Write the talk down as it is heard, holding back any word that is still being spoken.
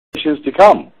generations to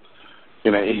come.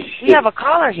 You know, we have a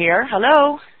caller here.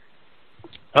 Hello.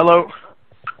 Hello.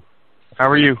 How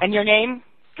are you? And your name?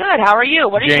 Good. How are you?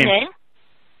 What is your name?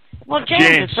 Well,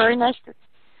 James. It's very nice.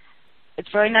 It's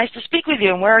very nice to speak with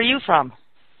you. And where are you from?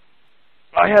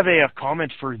 I have a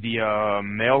comment for the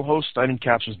male host. I didn't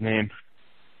catch his name.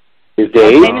 Is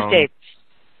Dave? His name is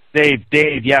Dave.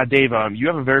 Dave. Yeah, Dave. You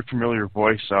have a very familiar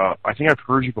voice. I think I've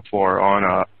heard you before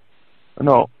on.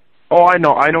 No. Oh, I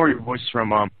know where your voice is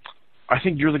from. I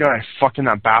think you're the guy I fucked in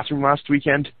that bathroom last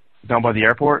weekend down by the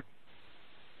airport.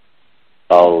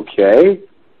 Okay.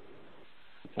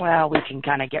 Well, we can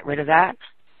kind of get rid of that.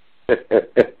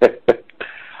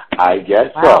 I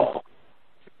guess wow.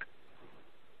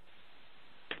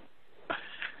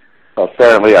 So.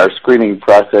 Apparently our screening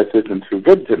process isn't too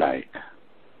good tonight.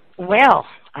 Well,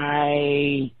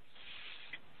 I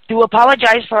do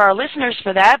apologize for our listeners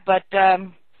for that, but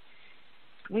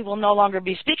we will no longer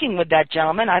be speaking with that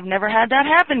gentleman. I've never had that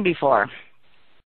happen before.